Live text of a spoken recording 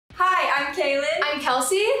I'm Kaylin. I'm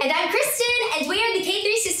Kelsey. And I'm Kristen, and we are the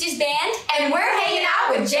K3 Sisters Band, and we're hanging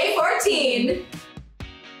out with J14.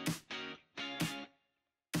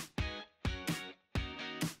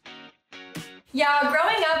 Yeah,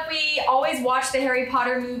 growing up, we always watched the Harry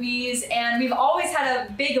Potter movies, and we've always had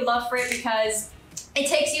a big love for it because it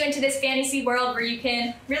takes you into this fantasy world where you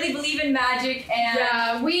can really believe in magic. And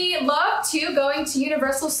yeah, we love too going to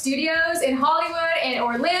Universal Studios in Hollywood and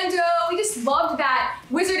Orlando. We just loved that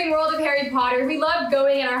wizarding world of Harry Potter. We loved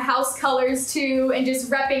going in our house colors too and just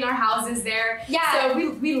repping our houses there. Yeah. So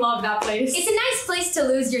we love that place. It's a nice place to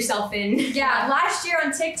lose yourself in. Yeah, last year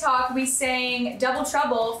on TikTok, we sang Double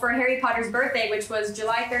Trouble for Harry Potter's birthday, which was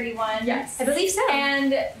July 31. Yes. I believe so.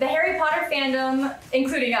 And the Harry Potter fandom,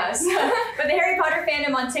 including us, but the Harry Potter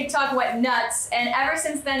fandom on TikTok went nuts, and ever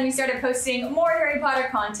since then we started posting more Harry Potter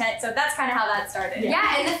content, so that's kind of how that started.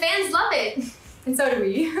 Yeah, and the fans love it. And so do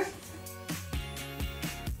we.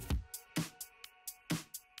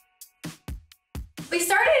 We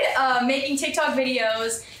started making TikTok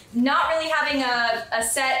videos, not really having a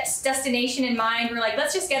set destination in mind. We're like,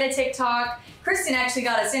 let's just get a TikTok. Kristen actually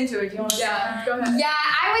got us into it. Do you want to Yeah, go ahead. Yeah,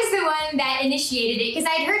 I was the one that initiated it because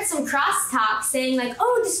I'd heard some crosstalk saying like,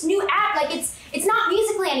 oh, this new app, like it's not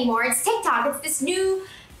Musical.ly anymore, it's TikTok, it's this new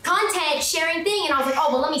content sharing thing, and I was like,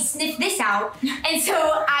 oh, well, let me sniff this out. And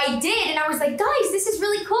so I did, and I was like, guys, this is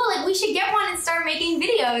really cool, like we should get one and start making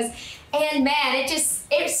videos. And man, it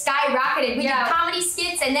skyrocketed. We did comedy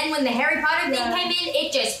skits, and then when the Harry Potter thing came in,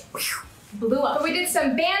 it just blew up. But we did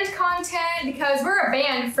some band content because we're a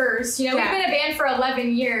band first. You know, we've been a band for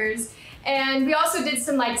 11 years. And we also did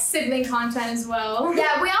some like sibling content as well.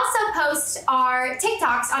 Yeah, we also post our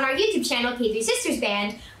TikToks on our YouTube channel, K3 Sisters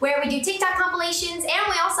Band, where we do TikTok compilations, and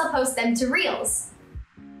we also post them to Reels.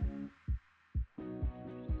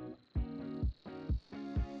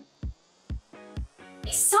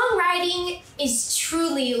 Songwriting is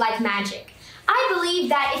truly like magic. I believe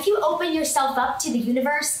that if you open yourself up to the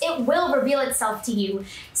universe, it will reveal itself to you.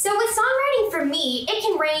 So with songwriting for me, it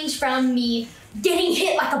can range from me getting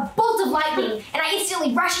hit like a bolt of lightning and I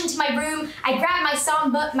instantly rush into my room, I grab my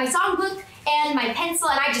songbook and my pencil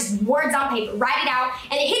and I just words on paper, write it out,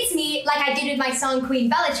 and it hits me like I did with my song Queen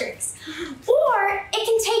Bellatrix. Or it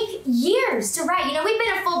can take years to write. You know, we've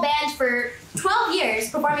been a full band for 12 years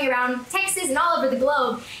performing around Texas and all over the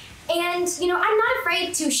globe. And, you know, I'm not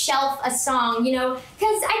afraid to shelf a song, you know,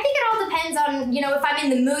 because I think it all depends on, you know, if I'm in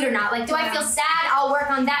the mood or not. Like, do I feel sad? I'll work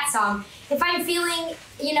on that song. If I'm feeling,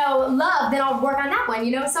 you know, love, then I'll work on that one,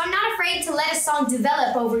 you know? So I'm not afraid to let a song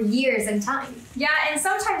develop over years and time. Yeah, and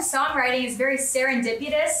sometimes songwriting is very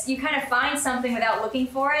serendipitous. You kind of find something without looking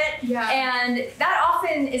for it. Yeah. And that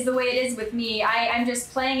often is the way it is with me. I'm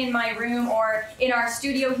just playing in my room or in our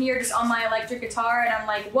studio here just on my electric guitar, and I'm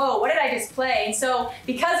like, whoa, what did I just play? And so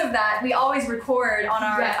because of that, we always record on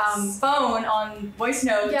our phone on voice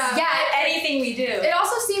notes. Yeah. Anything we do. It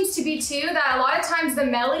also seems to be too that a lot of times the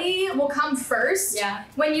melody will come first. Yeah.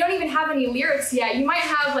 When you don't even have any lyrics yet. You might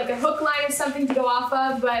have like a hook line or something to go off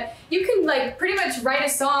of, but you can like pretty much write a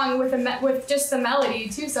song with just the melody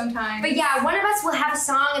too sometimes. But yeah, one of us will have a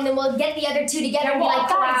song and then we'll get the other two together and be we'll like,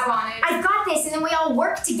 guys, collab on it. I've got this, and then we all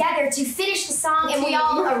work together to finish the song and we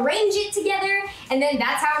all arrange it together, and then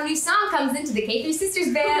that's how a new song comes into the K3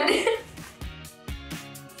 Sisters Band.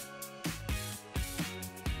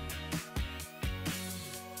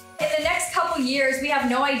 In the next couple years, we have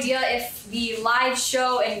no idea if the live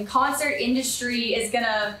show and concert industry is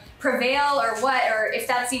gonna prevail or what, or if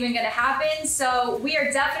that's even gonna happen. So we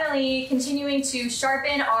are definitely continuing to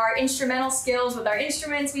sharpen our instrumental skills with our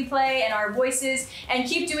instruments we play and our voices, and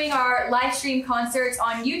keep doing our live stream concerts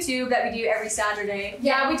on YouTube that we do every Saturday.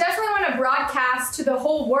 Yeah, we definitely want to broadcast to the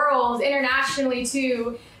whole world internationally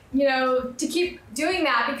too. You know, to keep doing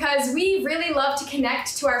that because we really love to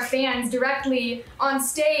connect to our fans directly on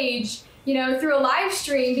stage, you know, through a live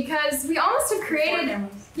stream, because we almost have created,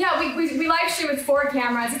 we live stream with 4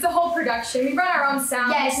 cameras. It's a whole production. We run our own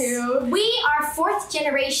sound too. We are 4th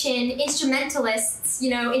generation instrumentalists, you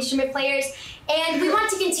know, instrument players, and we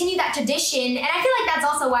want to continue that tradition. And I feel like that's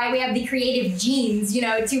also why we have the creative genes, you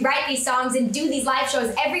know, to write these songs and do these live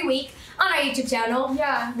shows every week on our YouTube channel,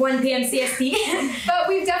 1 p.m. CST. But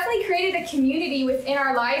we've definitely created a community within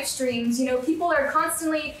our live streams. You know, people are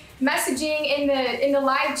constantly messaging in the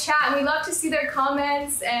live chat, and we love to see their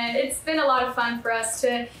comments, and it's been a lot of fun for us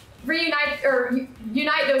to reunite or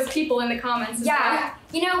unite those people in the comments as well.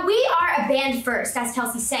 You know, we are a band first, as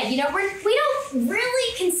Kelsey said. You know, we don't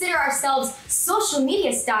really consider ourselves social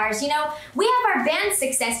media stars. You know, we have our band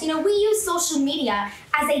success. You know, we use social media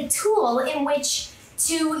as a tool in which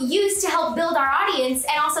to use to help build our audience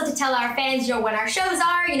and also to tell our fans, when our shows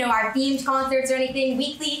are, our themed concerts or anything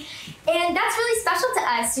weekly. And that's really special to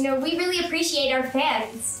us. We really appreciate our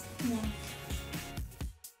fans. Yeah.